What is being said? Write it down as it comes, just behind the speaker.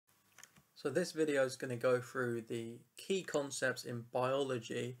So this video is going to go through the key concepts in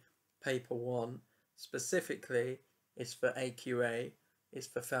biology, paper 1. Specifically, it's for AQA, it's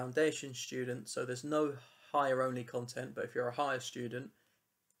for foundation students, so there's no higher only content, but if you're a higher student,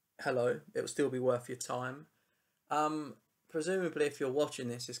 hello, it will still be worth your time. Presumably if you're watching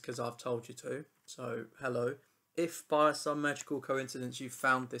this, it's because I've told you to, so hello. If by some magical coincidence you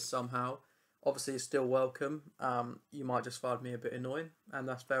found this somehow, obviously it's still welcome. You might just find me a bit annoying, and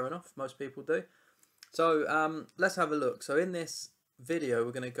that's fair enough, most people do. So let's have a look. So in this video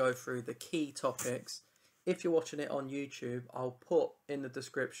we're going to go through the key topics. If you're watching it on YouTube, I'll put in the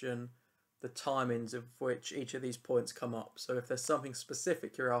description the timings of which each of these points come up. So if there's something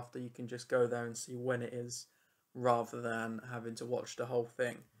specific you're after, you can just go there and see when it is, rather than having to watch the whole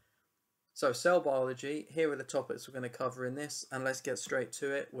thing. So cell biology, here are the topics we're going to cover in this, and let's get straight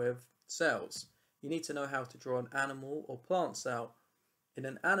to it with cells. You need to know how to draw an animal or plant cell. In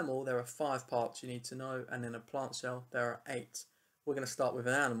an animal there are 5 parts you need to know, and in a plant cell there are 8. We're going to start with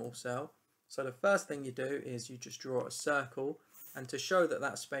an animal cell. So the first thing you do is you just draw a circle, and to show that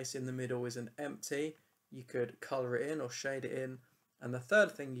that space in the middle isn't empty, you could colour it in or shade it in. And the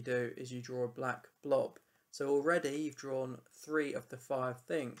third thing you do is you draw a black blob. So already you've drawn 3 of the 5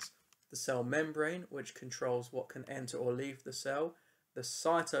 things. The cell membrane, which controls what can enter or leave the cell, the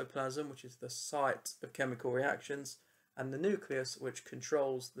cytoplasm, which is the site of chemical reactions, and the nucleus, which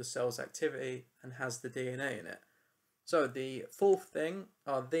controls the cell's activity and has the DNA in it. So the fourth thing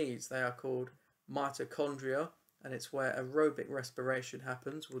are these. They are called mitochondria, and it's where aerobic respiration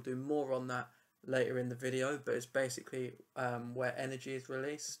happens. We'll do more on that later in the video, but it's basically where energy is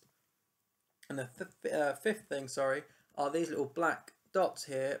released. And the fifth thing, are these little black dots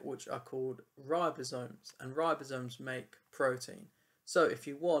here, which are called ribosomes, and ribosomes make protein. So if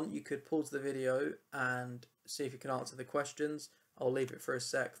you want, you could pause the video and see if you can answer the questions. I'll leave it for a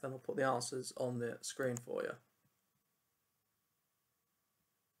sec, then I'll put the answers on the screen for you.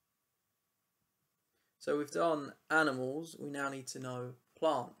 So we've done animals, we now need to know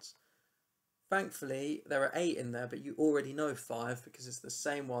plants. Thankfully, there are 8 in there, but you already know 5 because it's the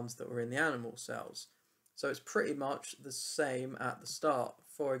same ones that were in the animal cells. So it's pretty much the same at the start.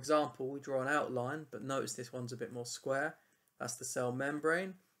 For example, we draw an outline, but notice this one's a bit more square. That's the cell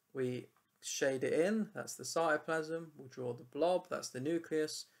membrane. We shade it in, that's the cytoplasm. We draw the blob, that's the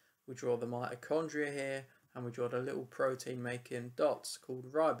nucleus. We draw the mitochondria here, and we draw the little protein making dots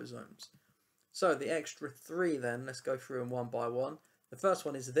called ribosomes. So the extra 3 then, let's go through them one by one. The first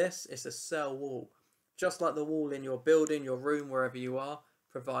one is this, it's a cell wall. Just like the wall in your building, your room, wherever you are,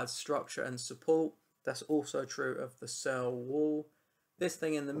 provides structure and support. That's also true of the cell wall. This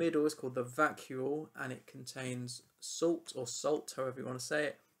thing in the middle is called the vacuole, and it contains salt, or salt, however you want to say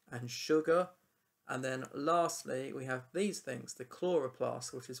it, and sugar. And then lastly, we have these things, the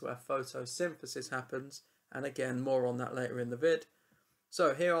chloroplast, which is where photosynthesis happens. And again, more on that later in the vid.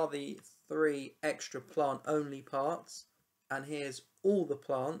 So here are the 3 extra plant-only parts. And here's all the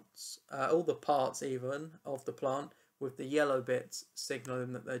plants, all the parts even of the plant, with the yellow bits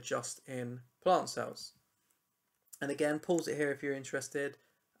signalling that they're just in plant cells. And again, pause it here if you're interested.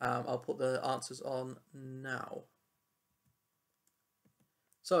 I'll put the answers on now.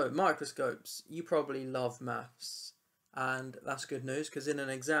 So, microscopes. You probably love maths. And that's good news, because in an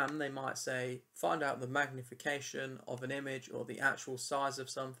exam they might say, find out the magnification of an image, or the actual size of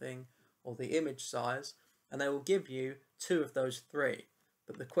something, or the image size. And they will give you 2 of those 3.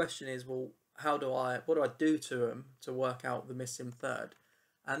 But the question is, well, what do I do to them to work out the missing third?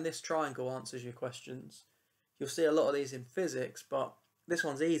 And this triangle answers your questions. You'll see a lot of these in physics, but this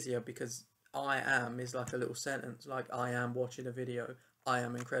one's easier because I am is like a little sentence, like I am watching a video, I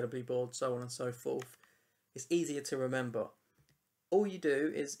am incredibly bored, so on and so forth. It's easier to remember. All you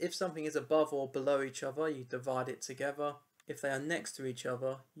do is, if something is above or below each other, you divide it together. If they are next to each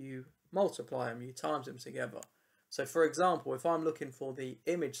other, you multiply them, you times them together. So for example, if I'm looking for the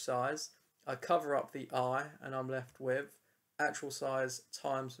image size, I cover up the I and I'm left with actual size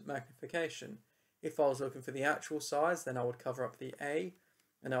times magnification. If I was looking for the actual size, then I would cover up the A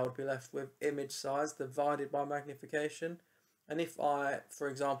and I would be left with image size divided by magnification. And if I, for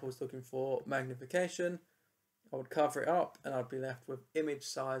example, was looking for magnification, I would cover it up and I'd be left with image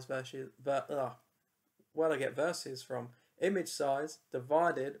size versus, where I get versus from, image size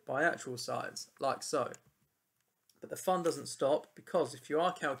divided by actual size, like so. But the fun doesn't stop, because if you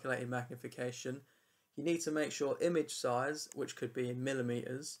are calculating magnification, you need to make sure image size, which could be in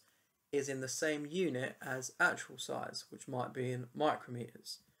millimeters, is in the same unit as actual size, which might be in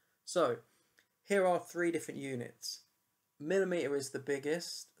micrometers. So here are 3 different units. Millimeter is the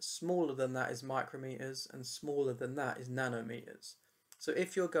biggest, smaller than that is micrometers, and smaller than that is nanometers. So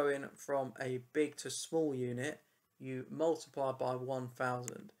if you're going from a big to small unit, you multiply by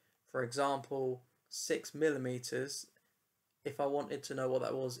 1000. For example, 6 millimeters. If I wanted to know what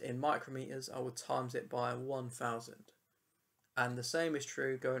that was in micrometers, I would times it by 1000. And the same is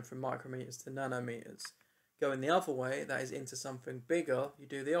true going from micrometers to nanometers. Going the other way, that is into something bigger, you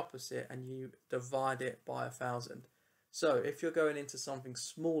do the opposite and you divide it by 1000. So if you're going into something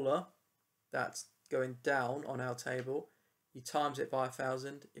smaller, that's going down on our table, you times it by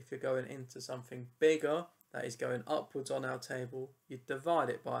 1000. If you're going into something bigger, that is going upwards on our table, you divide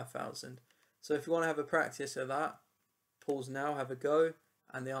it by 1000. So if you want to have a practice of that, pause now, have a go,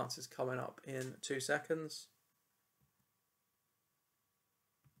 and the answer's coming up in 2 seconds.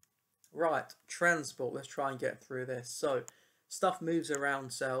 Right, transport, let's try and get through this. So stuff moves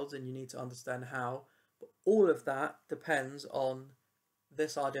around cells and you need to understand how, but all of that depends on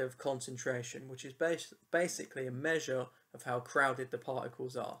this idea of concentration, which is basically a measure of how crowded the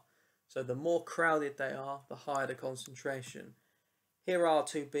particles are. So the more crowded they are, the higher the concentration. Here are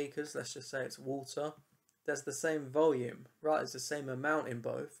 2 beakers, let's just say it's water. There's the same volume, right? It's the same amount in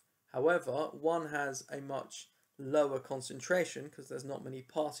both. However, one has a much lower concentration because there's not many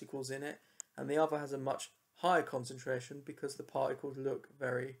particles in it, and the other has a much higher concentration because the particles look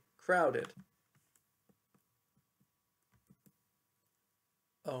very crowded.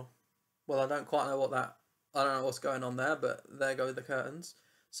 Oh, well, I don't quite know I don't know what's going on there, but there go the curtains.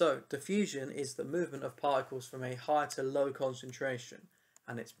 So diffusion is the movement of particles from a high to low concentration,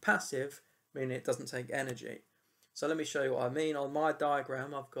 and it's passive, meaning it doesn't take energy. So let me show you what I mean. On my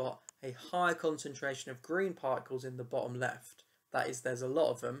diagram, I've got a high concentration of green particles in the bottom left. That is, there's a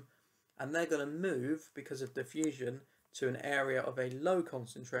lot of them, and they're going to move because of diffusion to an area of a low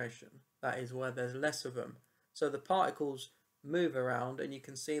concentration. That is where there's less of them. So the particles move around and you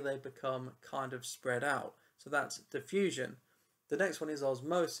can see they become kind of spread out. So that's diffusion. The next one is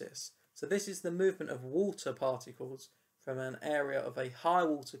osmosis. So this is the movement of water particles from an area of a high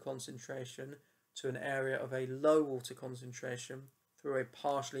water concentration to an area of a low water concentration through a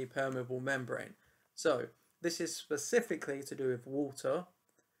partially permeable membrane. So this is specifically to do with water,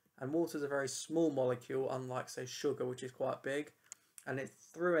 and water is a very small molecule, unlike say sugar, which is quite big, and it's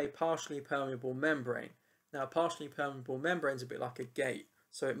through a partially permeable membrane. Now a partially permeable membrane is a bit like a gate,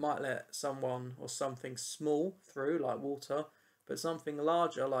 so it might let someone or something small through like water, but something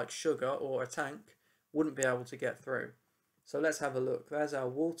larger like sugar or a tank wouldn't be able to get through. So let's have a look. There's our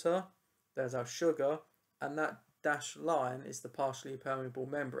water, there's our sugar, and that dashed line is the partially permeable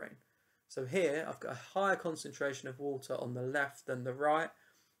membrane. So here I've got a higher concentration of water on the left than the right.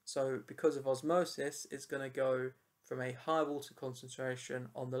 So because of osmosis, it's going to go from a high water concentration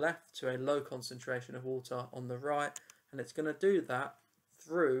on the left to a low concentration of water on the right, and it's going to do that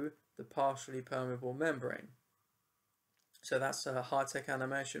through the partially permeable membrane. So that's a high-tech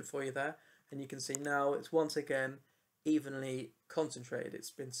animation for you there, and you can see now it's once again evenly concentrated.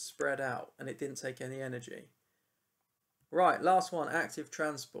 It's been spread out and it didn't take any energy. Right, last one, active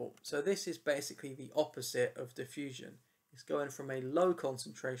transport. So this is basically the opposite of diffusion. It's going from a low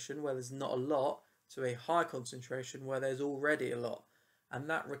concentration where there's not a lot to a high concentration where there's already a lot, and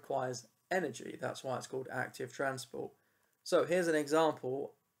that requires energy. That's why it's called active transport. So here's an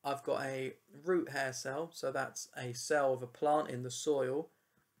example. I've got a root hair cell, so that's a cell of a plant in the soil,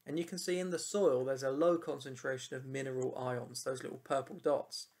 and you can see in the soil there's a low concentration of mineral ions, those little purple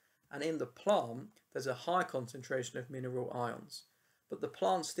dots, and in the plant there's a high concentration of mineral ions. But the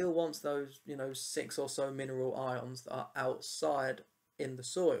plant still wants those, 6 or so mineral ions that are outside in the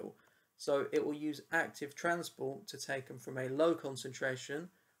soil. So it will use active transport to take them from a low concentration,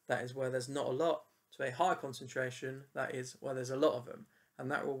 that is where there's not a lot, to a high concentration, that is where there's a lot of them. And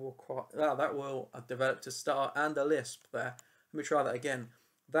that will require, that will, I've developed a star and a lisp there. Let me try that again.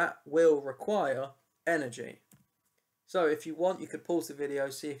 That will require energy. So if you want, you could pause the video,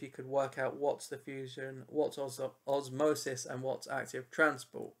 see if you could work out what's diffusion, what's osmosis, and what's active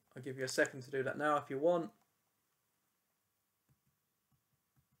transport. I'll give you a second to do that now if you want.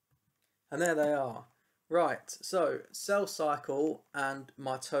 And there they are. Right, so cell cycle and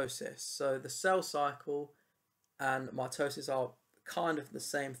mitosis. So the cell cycle and mitosis are kind of the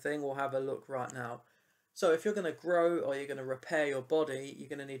same thing. We'll have a look right now. So if you're going to grow or you're going to repair your body, you're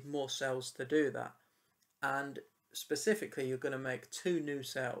going to need more cells to do that. And specifically, you're going to make 2 new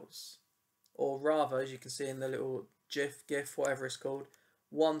cells, or rather, as you can see in the little GIF, whatever it's called,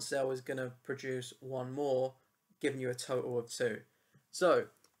 1 cell is going to produce 1 more, giving you a total of 2. So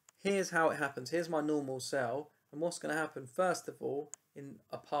here's how it happens. Here's my normal cell, and what's going to happen first of all in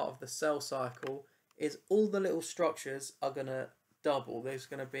a part of the cell cycle is all the little structures are going to double. There's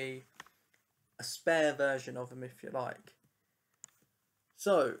going to be a spare version of them, if you like.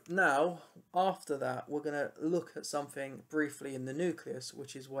 So now, after that, we're going to look at something briefly in the nucleus,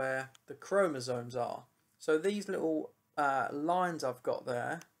 which is where the chromosomes are. So these little lines I've got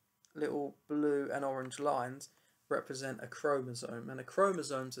there, little blue and orange lines, represent a chromosome, and a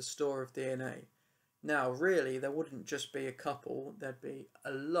chromosome's a store of DNA. Now, really, there wouldn't just be a couple, there'd be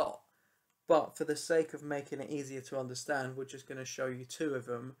a lot. But for the sake of making it easier to understand, we're just going to show you 2 of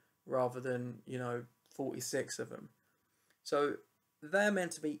them rather than, 46 of them. So they're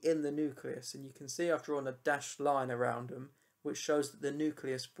meant to be in the nucleus, and you can see I've drawn a dashed line around them, which shows that the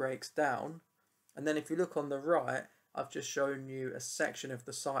nucleus breaks down. And then if you look on the right, I've just shown you a section of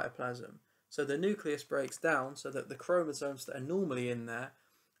the cytoplasm. So the nucleus breaks down so that the chromosomes that are normally in there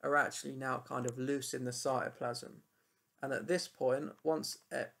are actually now kind of loose in the cytoplasm. And at this point,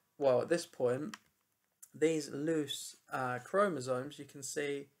 at this point, these loose chromosomes, you can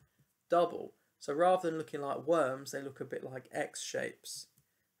see, double. So rather than looking like worms, they look a bit like X shapes.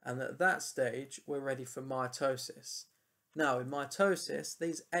 And at that stage, we're ready for mitosis. Now, in mitosis,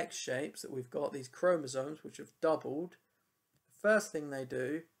 these X shapes that we've got, these chromosomes which have doubled, the first thing they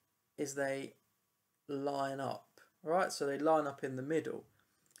do is they line up. Right? So they line up in the middle.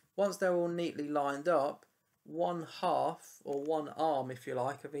 Once they're all neatly lined up, one half, or one arm if you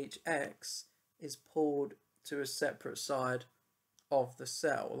like, of each X is pulled to a separate side of the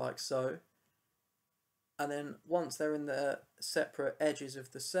cell, like so. And then once they're in the separate edges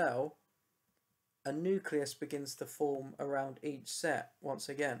of the cell, a nucleus begins to form around each set once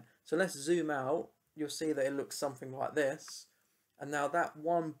again. So let's zoom out. You'll see that it looks something like this. And now that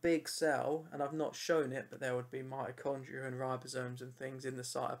one big cell, and I've not shown it, but there would be mitochondria and ribosomes and things in the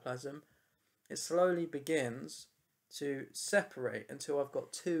cytoplasm, it slowly begins to separate until I've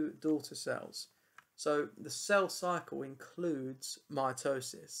got 2 daughter cells. So the cell cycle includes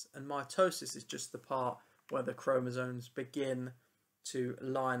mitosis, and mitosis is just the part where the chromosomes begin to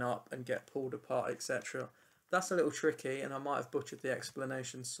line up and get pulled apart, etc. That's a little tricky, and I might have butchered the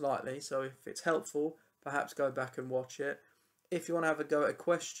explanation slightly, so if it's helpful, perhaps go back and watch it. If you want to have a go at a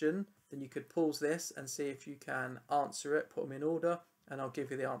question, then you could pause this and see if you can answer it, put them in order, and I'll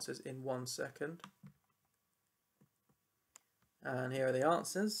give you the answers in 1 second. And here are the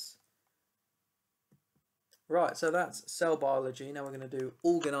answers. Right, so that's cell biology. Now we're going to do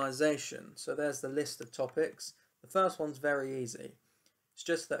organisation. So there's the list of topics. The first one's very easy. It's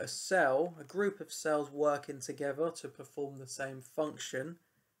just that a cell, a group of cells working together to perform the same function,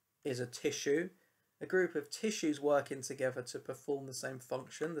 is a tissue. A group of tissues working together to perform the same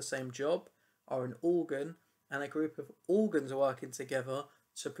function, the same job, are an organ. And a group of organs working together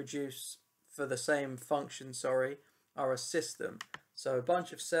to produce for the same function, are a system. So a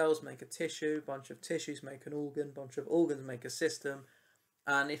bunch of cells make a tissue, a bunch of tissues make an organ, a bunch of organs make a system,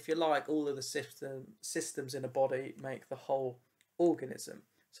 and if you like, all of the systems in a body make the whole organism.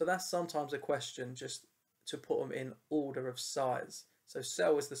 So that's sometimes a question just to put them in order of size. So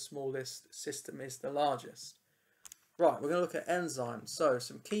cell is the smallest, system is the largest. Right, we're going to look at enzymes. So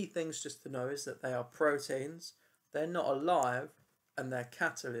some key things just to know is that they are proteins, they're not alive, and they're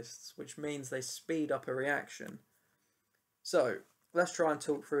catalysts, which means they speed up a reaction. So let's try and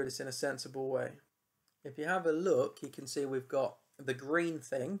talk through this in a sensible way. If you have a look, you can see we've got the green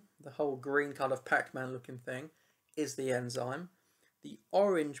thing, the whole green kind of Pac-Man looking thing is the enzyme. The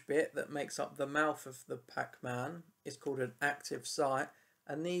orange bit that makes up the mouth of the Pac-Man is called an active site,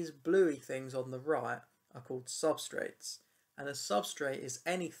 and these bluey things on the right are called substrates. And a substrate is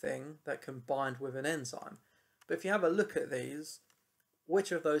anything that can bind with an enzyme. But if you have a look at these,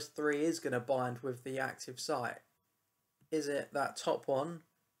 which of those 3 is going to bind with the active site? Is it that top one?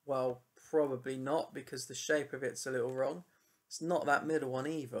 Well, probably not, because the shape of it's a little wrong. It's not that middle one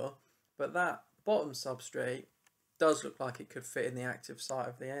either, but that bottom substrate does look like it could fit in the active site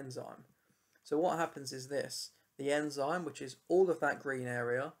of the enzyme. So what happens is this: the enzyme, which is all of that green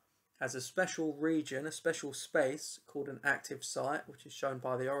area, has a special region, a special space called an active site, which is shown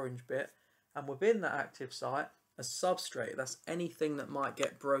by the orange bit, and within that active site, a substrate, that's anything that might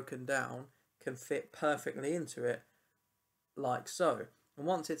get broken down, can fit perfectly into it, like so. And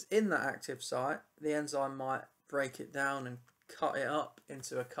once it's in that active site, the enzyme might break it down and cut it up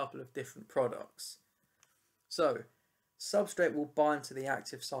into a couple of different products. So substrate will bind to the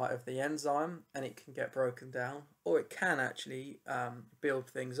active site of the enzyme and it can get broken down, or it can actually build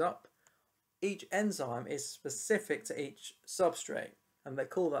things up. Each enzyme is specific to each substrate, and they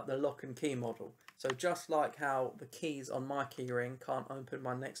call that the lock and key model. So just like how the keys on my key ring can't open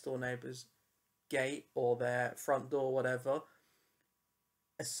my next door neighbour's gate or their front door, whatever,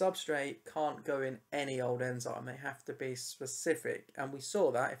 a substrate can't go in any old enzyme. They have to be specific, and we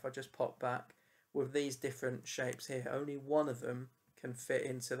saw that, if I just pop back, with these different shapes here. Only one of them can fit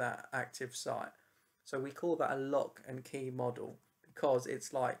into that active site. So we call that a lock and key model, because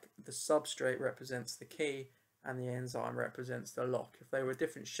it's like the substrate represents the key and the enzyme represents the lock. If they were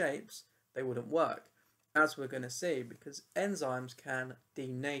different shapes, they wouldn't work, as we're going to see, because enzymes can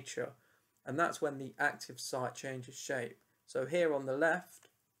denature, and that's when the active site changes shape. So here on the left,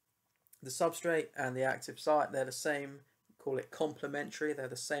 the substrate and the active site, they're the same, call it complementary, they're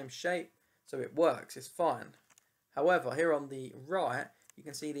the same shape, so it works, it's fine. However, here on the right, you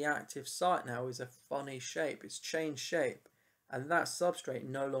can see the active site now is a funny shape, it's changed shape, and that substrate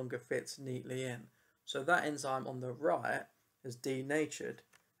no longer fits neatly in. So that enzyme on the right is denatured.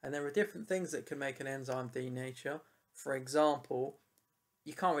 And there are different things that can make an enzyme denature. For example,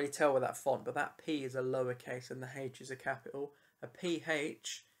 you can't really tell with that font, but that P is a lowercase and the H is a capital. A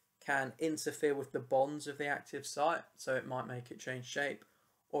pH can interfere with the bonds of the active site, so it might make it change shape.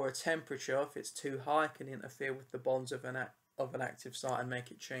 Or a temperature, if it's too high, can interfere with the bonds of an active site and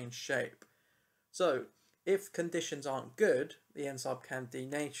make it change shape. So if conditions aren't good, the enzyme can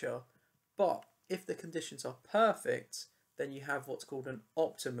denature, but if the conditions are perfect, then you have what's called an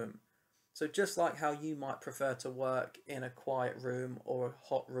optimum. So just like how you might prefer to work in a quiet room or a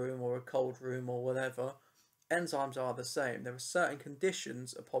hot room or a cold room or whatever, enzymes are the same. There are certain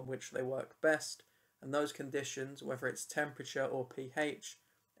conditions upon which they work best, and those conditions, whether it's temperature or pH,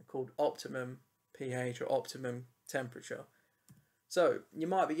 are called optimum pH or optimum temperature. So you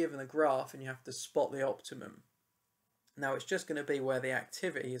might be given a graph and you have to spot the optimum. Now it's just going to be where the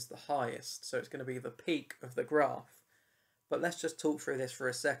activity is the highest, so it's going to be the peak of the graph. But let's just talk through this for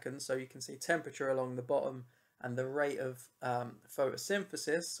a second. So you can see temperature along the bottom and the rate of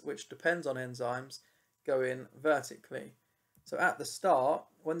photosynthesis, which depends on enzymes, going vertically. So at the start,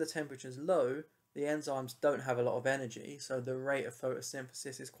 when the temperature is low, the enzymes don't have a lot of energy, so the rate of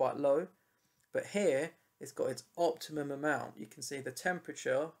photosynthesis is quite low. But here, it's got its optimum amount. You can see the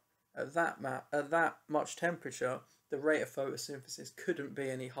temperature, at that much temperature, the rate of photosynthesis couldn't be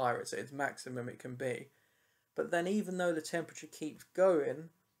any higher. It's at its maximum it can be. But then even though the temperature keeps going,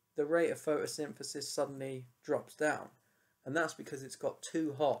 the rate of photosynthesis suddenly drops down. And that's because it's got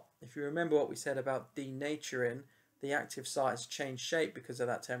too hot. If you remember what we said about denaturing, the active site has changed shape because of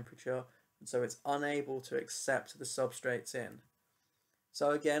that temperature, and so it's unable to accept the substrates in.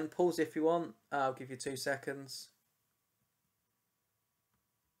 So again, pause if you want. I'll give you 2 seconds.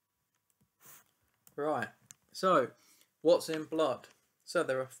 Right, so what's in blood? So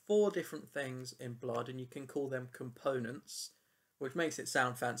there are 4 different things in blood, and you can call them components, which makes it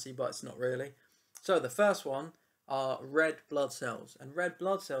sound fancy, but it's not really. So the first one are red blood cells, and red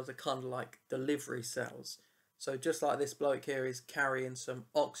blood cells are kind of like delivery cells. So just like this bloke here is carrying some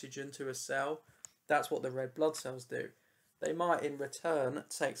oxygen to a cell, that's what the red blood cells do. They might in return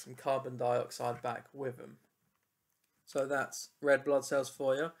take some carbon dioxide back with them. So that's red blood cells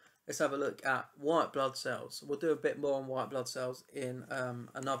for you. Let's have a look at white blood cells. We'll do a bit more on white blood cells in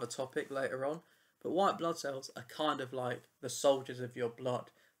another topic later on. But white blood cells are kind of like the soldiers of your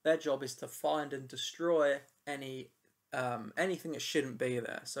blood. Their job is to find and destroy anything that shouldn't be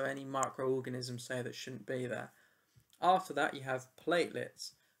there. So any microorganisms, say, that shouldn't be there. After that, you have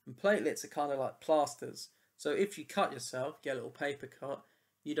platelets. And platelets are kind of like plasters. So if you cut yourself, get a little paper cut,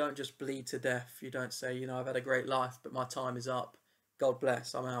 you don't just bleed to death. You don't say, you know, I've had a great life, but my time is up. God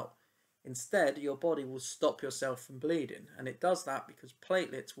bless, I'm out. Instead, your body will stop yourself from bleeding, and it does that because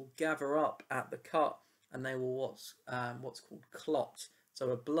platelets will gather up at the cut, and they will what's called clot. So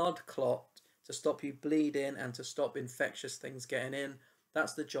a blood clot to stop you bleeding and to stop infectious things getting in.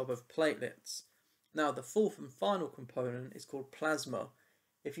 That's the job of platelets. Now, the 4th and final component is called plasma.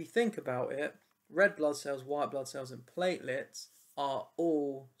 If you think about it, red blood cells, white blood cells, and platelets are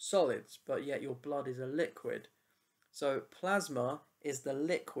all solids, but yet your blood is a liquid. So plasma is the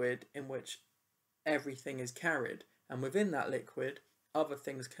liquid in which everything is carried, and within that liquid other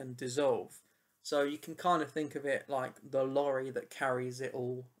things can dissolve. So you can kind of think of it like the lorry that carries it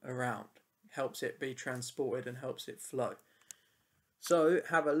all around, helps it be transported and helps it flow. So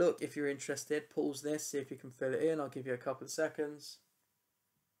have a look if you're interested. Pause this, see if you can fill it in. I'll give you a couple of seconds.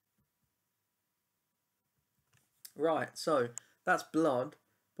 Right, so that's blood.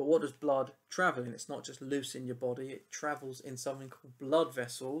 But what does blood travel in? It's not just loose in your body, it travels in something called blood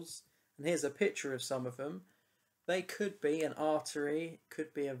vessels. And here's a picture of some of them. They could be an artery,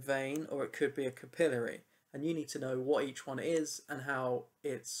 could be a vein, or it could be a capillary. And you need to know what each one is and how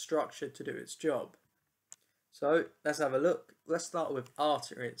it's structured to do its job. So let's have a look. Let's start with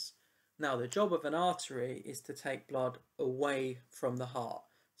arteries. Now the job of an artery is to take blood away from the heart.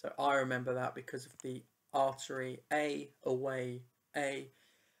 So I remember that because of the artery A, away, A.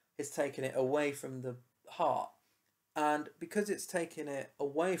 It's taking it away from the heart. And because it's taking it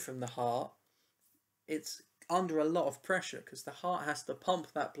away from the heart, it's under a lot of pressure because the heart has to pump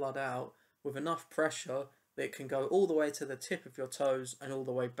that blood out with enough pressure that it can go all the way to the tip of your toes and all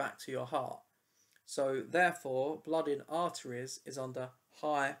the way back to your heart. So therefore, blood in arteries is under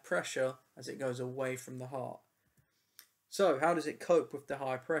high pressure as it goes away from the heart. So how does it cope with the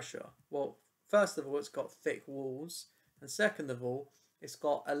high pressure? Well, first of all, it's got thick walls, and second of all, it's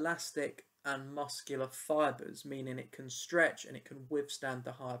got elastic and muscular fibers, meaning it can stretch and it can withstand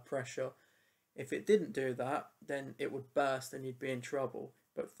the high pressure. If it didn't do that, then it would burst and you'd be in trouble.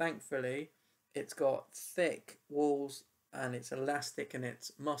 But thankfully, it's got thick walls and it's elastic and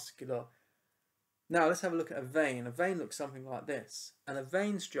it's muscular. Now let's have a look at a vein. A vein looks something like this. And a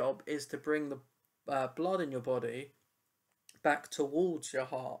vein's job is to bring the blood in your body back towards your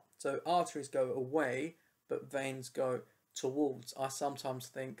heart. So arteries go away, but veins go towards. I sometimes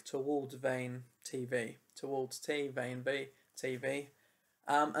think towards vein TV, towards T, vein B, TV.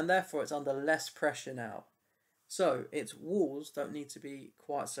 And therefore it's under less pressure now. So its walls don't need to be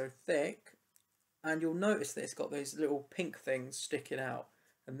quite so thick, and you'll notice that it's got these little pink things sticking out,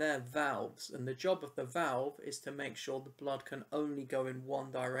 and they're valves, and the job of the valve is to make sure the blood can only go in one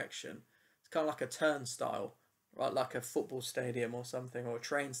direction. It's kind of like a turnstile, right, like a football stadium or something, or a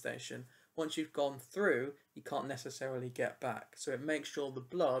train station. Once you've gone through, you can't necessarily get back, so it makes sure the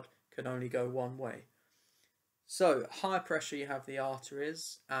blood can only go one way. So high pressure you have the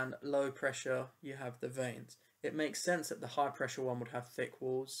arteries, and low pressure you have the veins. It makes sense that the high pressure one would have thick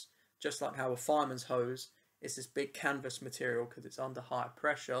walls, just like how a fireman's hose is this big canvas material because it's under high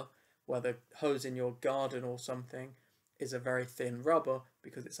pressure, where the hose in your garden or something is a very thin rubber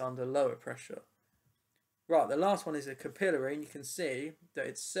because it's under lower pressure. Right, the last one is a capillary, and you can see that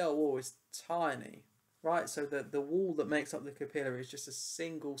its cell wall is tiny, right? So the wall that makes up the capillary is just a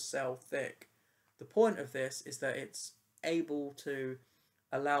single cell thick. The point of this is that it's able to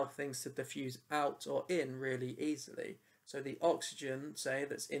allow things to diffuse out or in really easily. So the oxygen, say,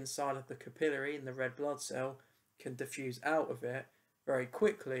 that's inside of the capillary in the red blood cell can diffuse out of it very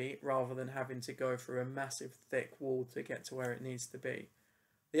quickly rather than having to go through a massive thick wall to get to where it needs to be.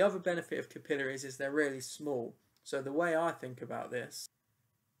 The other benefit of capillaries is they're really small. So the way I think about this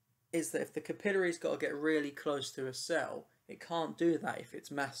is that if the capillary's got to get really close to a cell, it can't do that if it's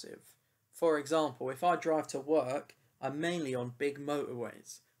massive. For example, if I drive to work, I'm mainly on big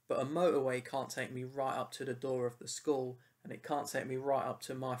motorways, but a motorway can't take me right up to the door of the school, and it can't take me right up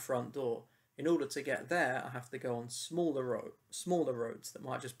to my front door. In order to get there, I have to go on smaller roads that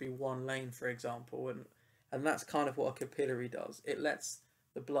might just be one lane, for example, and that's kind of what a capillary does. It lets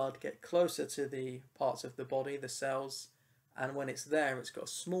the blood get closer to the parts of the body, the cells, and when it's there, it's got a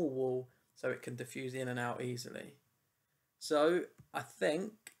small wall so it can diffuse in and out easily. So I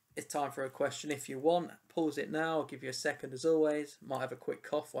think it's time for a question. If you want, pause it now. I'll give you a second as always. Might have a quick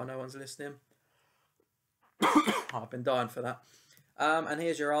cough while no one's listening. I've been dying for that. And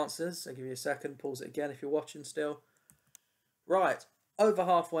here's your answers. I'll give you a second. Pause it again if you're watching still. Right. Over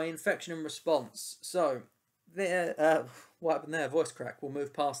halfway, infection and response. So, there, what happened there? Voice crack. We'll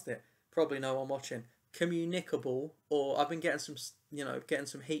move past it. Probably no one watching. Communicable, or I've been getting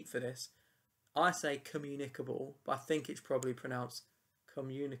some heat for this. I say communicable, but I think it's probably pronounced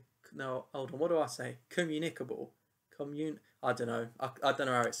no, hold on, what do I say? Communicable. I don't know. I don't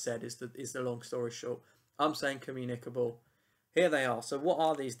know how it's said, is the long story short. I'm saying communicable. Here they are. So what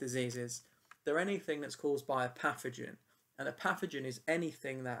are these diseases? They're anything that's caused by a pathogen. And a pathogen is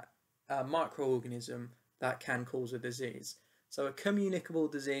anything that a microorganism that can cause a disease. So a communicable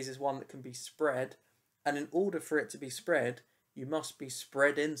disease is one that can be spread, and in order for it to be spread, you must be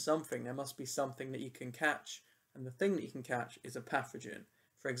spreading something. There must be something that you can catch, and the thing that you can catch is a pathogen.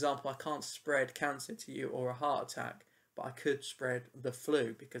 For example, I can't spread cancer to you or a heart attack, but I could spread the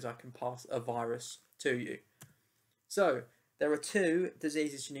flu because I can pass a virus to you. So there are two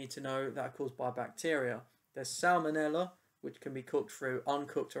diseases you need to know that are caused by bacteria. There's salmonella, which can be cooked through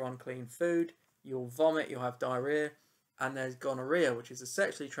uncooked or unclean food. You'll vomit, you'll have diarrhea. And there's gonorrhea, which is a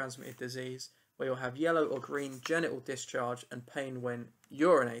sexually transmitted disease where you'll have yellow or green genital discharge and pain when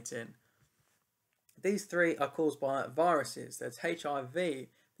urinating. These three are caused by viruses. There's HIV.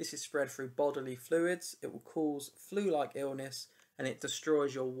 This is spread through bodily fluids. It will cause flu-like illness, and it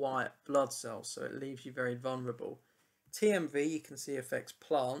destroys your white blood cells, so it leaves you very vulnerable. TMV, you can see, affects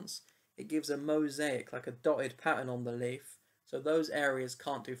plants. It gives a mosaic, like a dotted pattern on the leaf. So those areas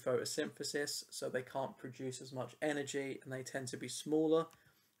can't do photosynthesis, so they can't produce as much energy, and they tend to be smaller.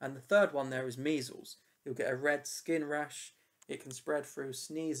 And the third one there is measles. You'll get a red skin rash. It can spread through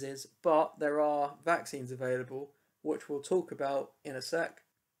sneezes, but there are vaccines available, which we'll talk about in a sec.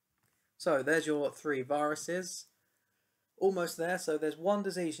 So there's your three viruses. Almost there. So there's one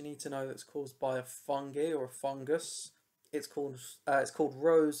disease you need to know that's caused by a fungi or a fungus. It's called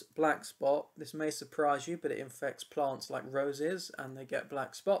rose black spot. This may surprise you, but it infects plants like roses and they get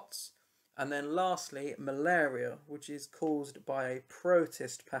black spots. And then lastly, malaria, which is caused by a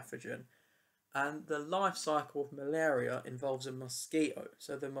protist pathogen. And the life cycle of malaria involves a mosquito.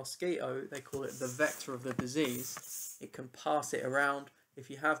 So the mosquito, they call it the vector of the disease. It can pass it around. If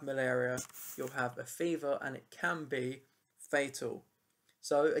you have malaria, you'll have a fever and it can be fatal.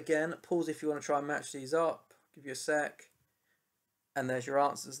 So again, pause if you want to try and match these up. Give you a sec. And there's your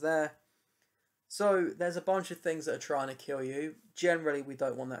answers there. So there's a bunch of things that are trying to kill you. Generally, we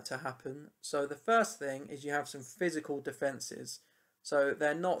don't want that to happen. So the first thing is you have some physical defenses. So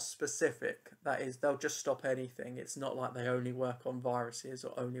they're not specific. That is, they'll just stop anything. It's not like they only work on viruses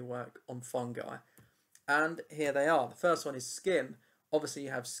or only work on fungi. And here they are. The first one is skin. Obviously,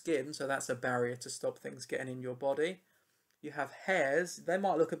 you have skin, so that's a barrier to stop things getting in your body. You have hairs. They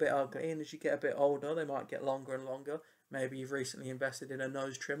might look a bit ugly, and as you get a bit older, they might get longer and longer. Maybe you've recently invested in a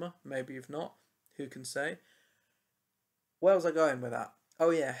nose trimmer. Maybe you've not. Who can say? Where was I going with that?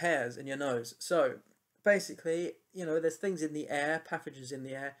 Oh yeah, hairs in your nose. So basically, there's things in the air, pathogens in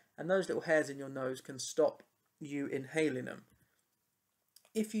the air, and those little hairs in your nose can stop you inhaling them.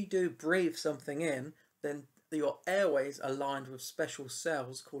 If you do breathe something in, then your airways are lined with special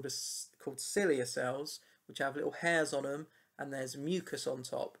cells called cilia cells, which have little hairs on them, and there's mucus on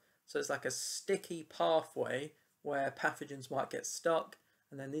top. So it's like a sticky pathway where pathogens might get stuck,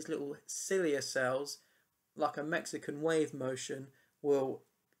 and then these little cilia cells, like a Mexican wave motion, will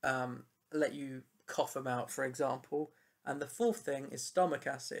let you cough them out, for example. And the fourth thing is stomach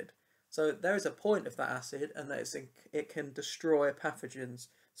acid. So there is a point of that acid, and that it can destroy pathogens.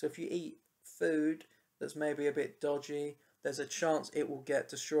 So if you eat food that's maybe a bit dodgy, there's a chance it will get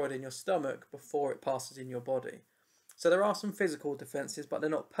destroyed in your stomach before it passes in your body. So there are some physical defenses, but they're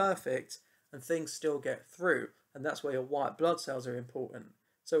not perfect, and things still get through. And that's where your white blood cells are important.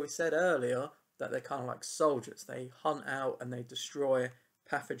 So we said earlier that they're kind of like soldiers. They hunt out and they destroy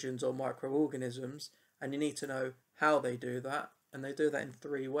pathogens or microorganisms, and you need to know how they do that. And they do that in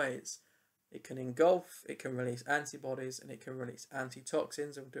three ways. It can engulf, it can release antibodies, and it can release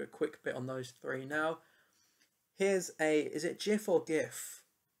antitoxins. And we'll do a quick bit on those three now. Is it GIF or GIF?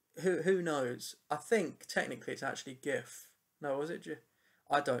 Who knows? I think technically it's actually GIF. No, was it GIF?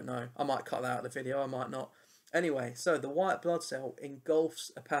 I don't know. I might cut that out of the video, I might not. Anyway, so the white blood cell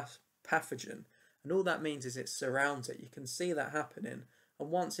engulfs a pathogen, and all that means is it surrounds it. You can see that happening, and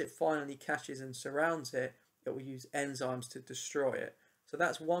once it finally catches and surrounds it, it will use enzymes to destroy it. So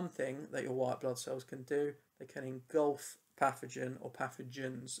that's one thing that your white blood cells can do. They can engulf pathogen or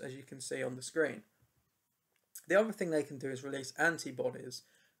pathogens, as you can see on the screen. The other thing they can do is release antibodies,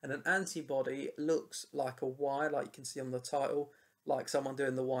 and an antibody looks like a Y, like you can see on the title, like someone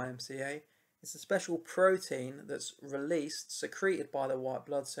doing the YMCA. It's a special protein that's released, secreted by the white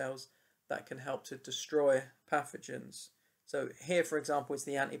blood cells, that can help to destroy pathogens. So here, for example, is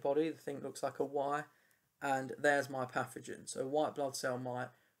the antibody. The thing looks like a Y, and there's my pathogen. So white blood cell might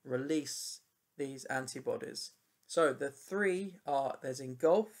release these antibodies. So the three are, there's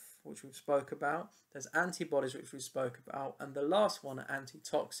engulf, which we've spoke about, there's antibodies, which we spoke about, and the last one are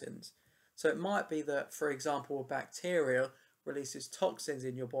antitoxins. So it might be that, for example, a bacteria releases toxins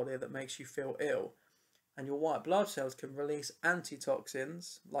in your body that makes you feel ill, and your white blood cells can release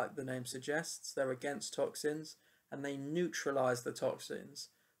antitoxins, like the name suggests. They're against toxins, and they neutralize the toxins.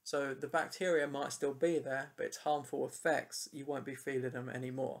 So the bacteria might still be there, but its harmful effects, you won't be feeling them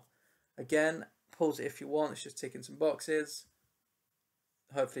anymore. Again, pause it if you want, it's just ticking some boxes.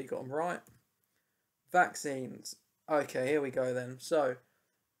 Hopefully you got them right. Vaccines. Okay, here we go then. So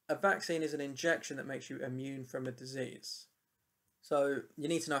a vaccine is an injection that makes you immune from a disease. So you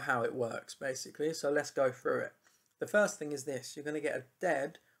need to know how it works, basically. So let's go through it. The first thing is this: you're going to get a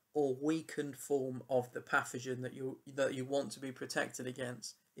dead or weakened form of the pathogen that you want to be protected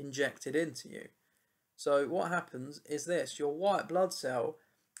against injected into you. So what happens is this: your white blood cell,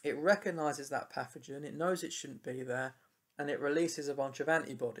 it recognizes that pathogen, it knows it shouldn't be there, and it releases a bunch of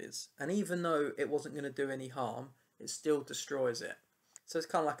antibodies. And even though it wasn't going to do any harm, it still destroys it. So it's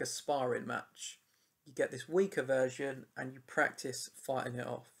kind of like a sparring match. You get this weaker version and you practice fighting it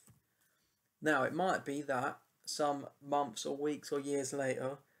off. Now, it might be that some months or weeks or years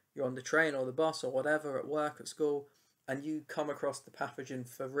later, you're on the train or the bus or whatever, at work, at school, and you come across the pathogen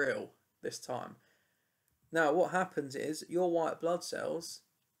for real this time. Now, what happens is your white blood cells,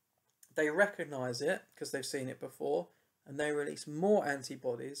 they recognize it because they've seen it before, and they release more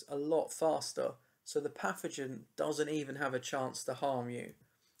antibodies a lot faster. So the pathogen doesn't even have a chance to harm you.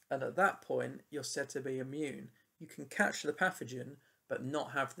 And at that point, you're said to be immune. you can catch the pathogen but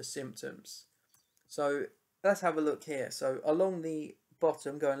not have the symptoms. So let's have a look here. So along the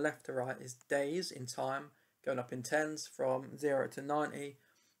bottom, going left to right, is days in time, going up in tens from 0 to 90,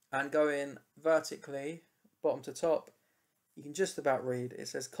 and going vertically, bottom to top, you can just about read, it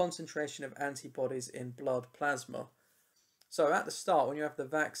says concentration of antibodies in blood plasma. So at the start, when you have the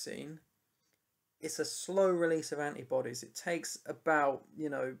vaccine, it's a slow release of antibodies. It takes about,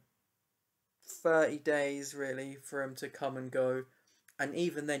 30 days really for them to come and go, and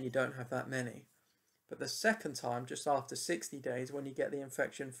even then you don't have that many. But the second time, just after 60 days, when you get the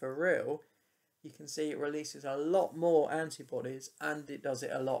infection for real, you can see it releases a lot more antibodies and it does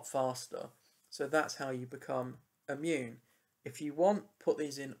it a lot faster. So that's how you become immune. If you want, put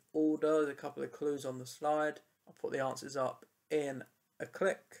these in order. There's a couple of clues on the slide. I'll put the answers up in a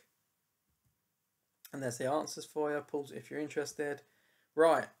click. And there's the answers for you. Pause it if you're interested.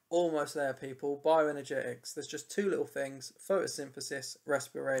 Right, almost there, people. Bioenergetics. There's just two little things: photosynthesis,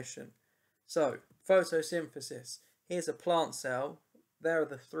 respiration. So, photosynthesis. Here's a plant cell. There are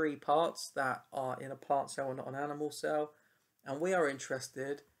the three parts that are in a plant cell and not an animal cell. And we are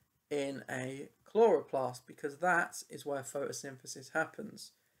interested in a chloroplast because that is where photosynthesis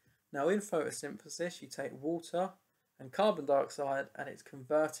happens. Now, in photosynthesis, you take water and carbon dioxide and it's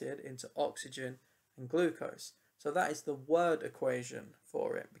converted into oxygen and glucose. So that is the word equation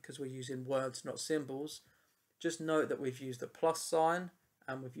for it, because we're using words, not symbols. Just note that we've used a plus sign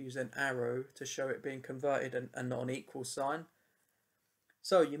and we've used an arrow to show it being converted and not an equal sign.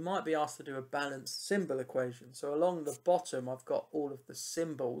 So you might be asked to do a balanced symbol equation. So along the bottom, I've got all of the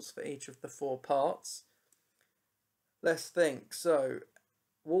symbols for each of the four parts. Let's think. So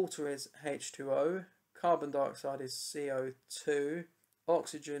water is H2O, carbon dioxide is CO2,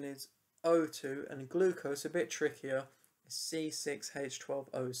 oxygen is O2, and glucose, a bit trickier, is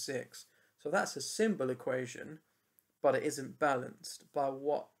C6H12O6. So that's a symbol equation, but it isn't balanced. By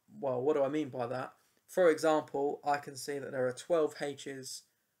what? Well, what do I mean by that? For example, I can see that there are 12 H's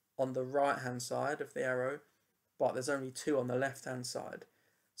on the right hand side of the arrow, but there's only 2 on the left hand side.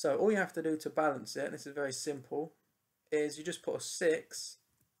 So all you have to do to balance it, and this is very simple, is you just put a 6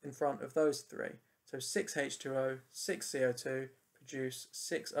 in front of those 3. So 6H2O, 6CO2 produce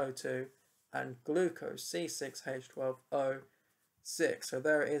 6O2 and glucose, C6H12O6. So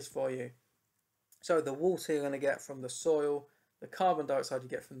there it is for you. So the water you're going to get from the soil, the carbon dioxide you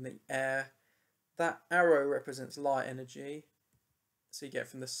get from the air. That arrow represents light energy, so you get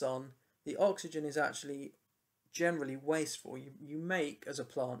from the sun. The oxygen is actually generally wasteful. You make, as a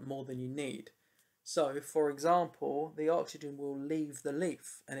plant, more than you need. So, for example, the oxygen will leave the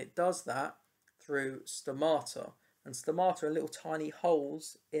leaf, and it does that through stomata. And stomata are little tiny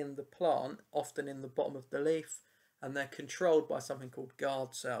holes in the plant, often in the bottom of the leaf, and they're controlled by something called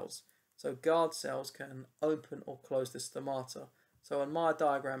guard cells. So guard cells can open or close the stomata. So on my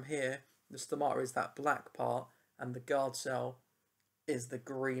diagram here, the stomata is that black part and the guard cell is the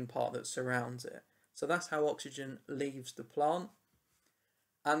green part that surrounds it. So that's how oxygen leaves the plant.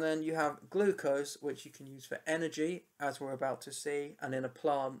 And then you have glucose, which you can use for energy, as we're about to see, and in a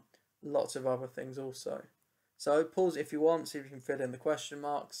plant, lots of other things also. So pause if you want, see if you can fill in the question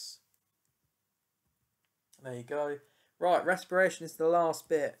marks. There you go. Right, respiration is the last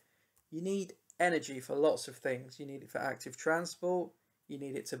bit. You need energy for lots of things. You need it for active transport, you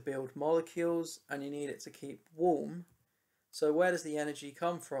need it to build molecules, and you need it to keep warm. So where does the energy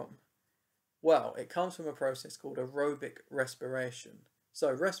come from? Well, it comes from a process called aerobic respiration.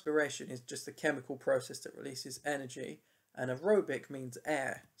 So respiration is just a chemical process that releases energy, and aerobic means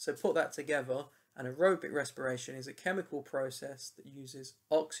air. So put that together, and aerobic respiration is a chemical process that uses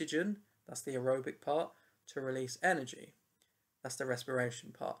oxygen, that's the aerobic part, to release energy. That's the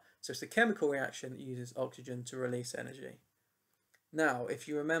respiration part. So it's a chemical reaction that uses oxygen to release energy. Now, if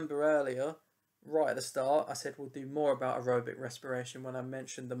you remember earlier, right at the start, I said we'll do more about aerobic respiration when I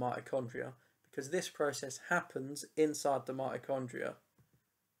mentioned the mitochondria, because this process happens inside the mitochondria.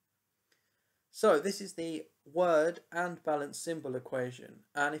 So this is the word and balance symbol equation.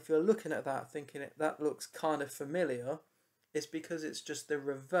 And if you're looking at that thinking that looks kind of familiar, it's because it's just the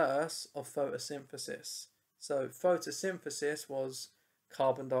reverse of photosynthesis. So photosynthesis was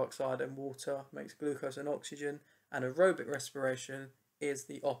carbon dioxide and water makes glucose and oxygen, and aerobic respiration is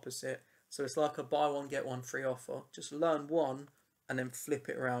the opposite. So it's like a buy one get one free offer. Just learn one and then flip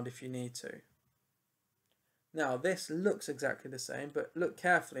it around if you need to. Now this looks exactly the same, but look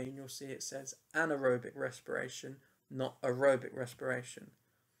carefully and you'll see it says anaerobic respiration, not aerobic respiration.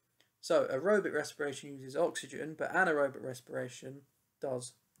 So aerobic respiration uses oxygen, but anaerobic respiration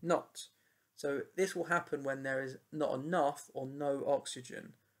does not. So this will happen when there is not enough or no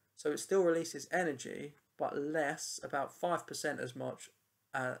oxygen. So it still releases energy, but less, about 5% as much,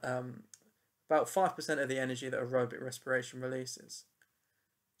 about 5% of the energy that aerobic respiration releases.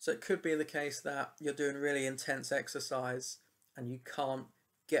 So it could be the case that you're doing really intense exercise and you can't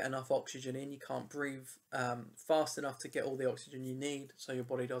get enough oxygen in, you can't breathe fast enough to get all the oxygen you need, so your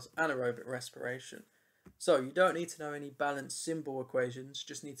body does anaerobic respiration. So you don't need to know any balanced symbol equations,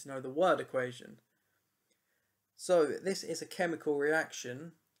 just need to know the word equation. So this is a chemical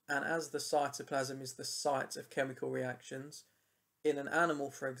reaction, and as the cytoplasm is the site of chemical reactions, in an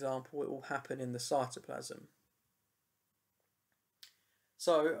animal, for example, it will happen in the cytoplasm.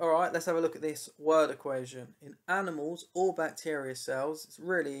 So, alright, let's have a look at this word equation. In animals or bacteria cells, it's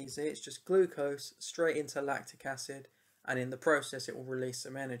really easy. It's just glucose straight into lactic acid, and in the process it will release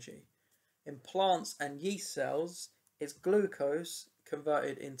some energy. In plants and yeast cells, it's glucose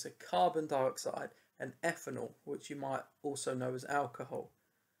converted into carbon dioxide and ethanol, which you might also know as alcohol.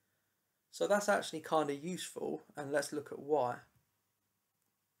 So that's actually kind of useful, and let's look at why.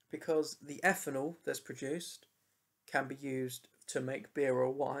 Because the ethanol that's produced can be used to make beer or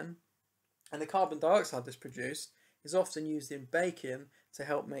wine, and the carbon dioxide that's produced is often used in baking to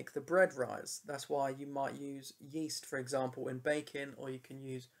help make the bread rise. That's why you might use yeast, for example, in baking, or you can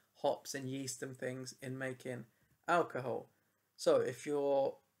use hops and yeast and things in making alcohol. So if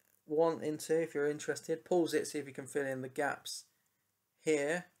you're if you're interested, pause it, see if you can fill in the gaps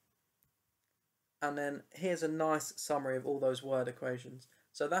here, and then here's a nice summary of all those word equations.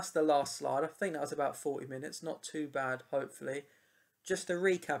 So that's the last slide. I think that was about 40 minutes, not too bad, hopefully. Just to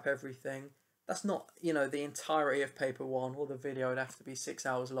recap everything, that's not, the entirety of paper 1, or the video would have to be 6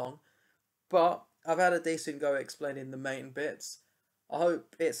 hours long. But I've had a decent go at explaining the main bits. I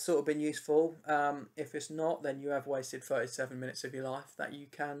hope it's sort of been useful. If it's not, then you have wasted 37 minutes of your life that you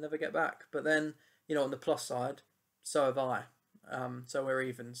can never get back. But then, on the plus side, so have I. So we're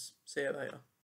evens. See you later.